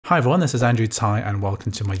Hi everyone, this is Andrew Tai and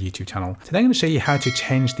welcome to my YouTube channel. Today I'm going to show you how to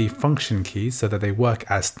change the function keys so that they work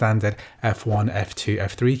as standard F1, F2,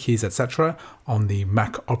 F3 keys, etc. on the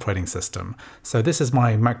Mac operating system. So this is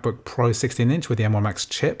my MacBook Pro 16-inch with the M1 Max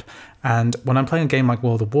chip, and when I'm playing a game like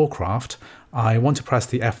World of Warcraft, I want to press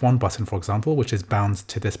the F1 button, for example, which is bound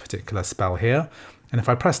to this particular spell here. And if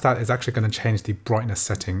I press that, it's actually going to change the brightness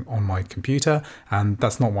setting on my computer, and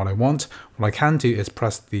that's not what I want. What I can do is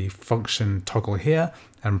press the function toggle here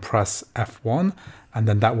and press F1, and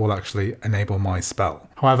then that will actually enable my spell.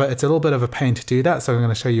 However, it's a little bit of a pain to do that, so I'm going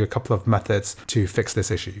to show you a couple of methods to fix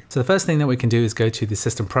this issue. So the first thing that we can do is go to the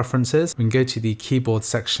system preferences. We can go to the keyboard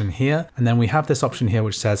section here, and then we have this option here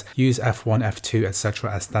which says use F1, F2,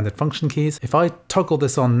 etc. as standard function keys. If I toggle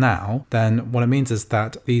this on now, then what it means is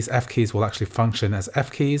that these F keys will actually function as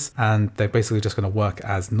F keys, and they're basically just going to work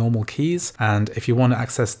as normal keys. And if you want to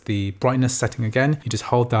access the brightness setting again, you just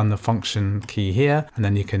hold down the function key here, and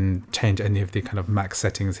then you can change any of the kind of Mac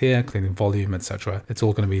settings here, including volume, etc. It's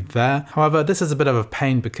all going to be there. However, this is a bit of a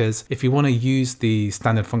pain because if you want to use the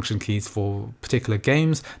standard function keys for particular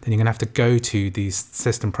games, then you're going to have to go to these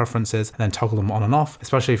system preferences and then toggle them on and off,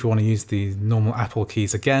 especially if you want to use the normal Apple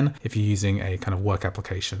keys again, if you're using a kind of work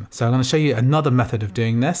application. So I'm going to show you another method of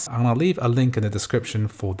doing this, and I'll leave a link in the description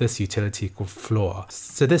for this utility called Fluor.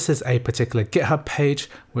 So this is a particular GitHub page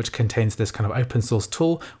which contains this kind of open source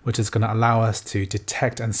tool, which is going to allow us to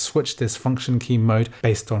detect and switch this function key mode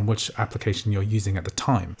based on which application you're using at the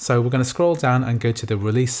time. So we're going to scroll down and go to the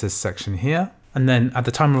releases section here. And then at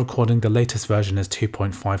the time of recording, the latest version is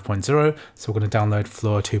 2.5.0. So we're going to download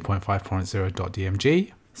Fluor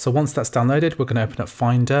 2.5.0.dmg. So once that's downloaded, we're going to open up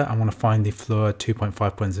Finder. I want to find the Fluor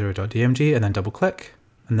 2.5.0.dmg and then double click.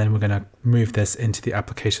 And then we're going to move this into the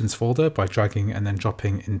applications folder by dragging and then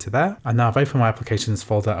dropping into there. And now I've opened my applications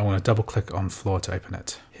folder. I want to double click on Fluor to open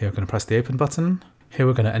it. Here we're going to press the open button. Here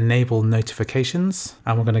we're going to enable notifications,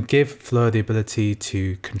 and we're going to give Fluor the ability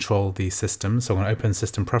to control the system. So I'm going to open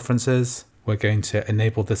system preferences. We're going to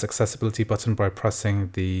enable this accessibility button by pressing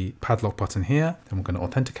the padlock button here. Then we're going to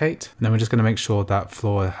authenticate. And then we're just going to make sure that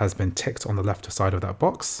Fluor has been ticked on the left side of that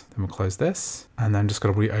box. Then we'll close this. And then just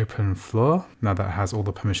going to reopen Fluor now that it has all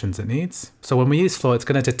the permissions it needs. So when we use Fluor, it's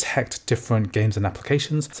going to detect different games and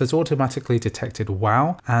applications. So it's automatically detected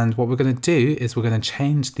WoW. And what we're going to do is we're going to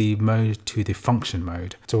change the mode to the function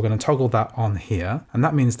mode. So we're going to toggle that on here. And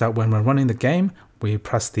that means that when we're running the game, we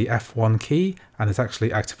press the F1 key and it's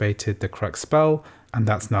actually activated the correct spell, and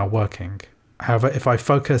that's now working. However, if I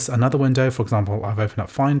focus another window, for example, I've opened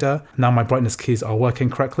up Finder, now my brightness keys are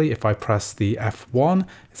working correctly. If I press the F1,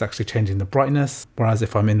 it's actually changing the brightness. Whereas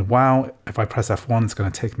if I'm in WoW, if I press F1, it's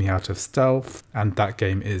going to take me out of stealth, and that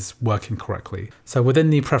game is working correctly. So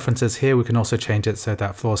within the preferences here, we can also change it so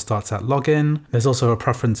that Fluor starts at login. There's also a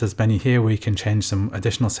preferences menu here where you can change some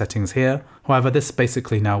additional settings here. However, this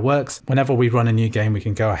basically now works. Whenever we run a new game, we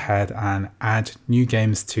can go ahead and add new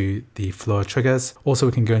games to the Fluor triggers. Also,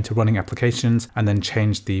 we can go into running applications and then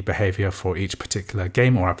change the behavior for each particular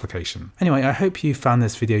game or application. Anyway, I hope you found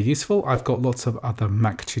this video useful. I've got lots of other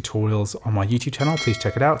Mac tutorials on my YouTube channel. Please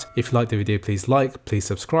check it out. If you liked the video, please like, please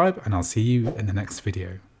subscribe, and I'll see you in the next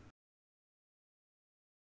video.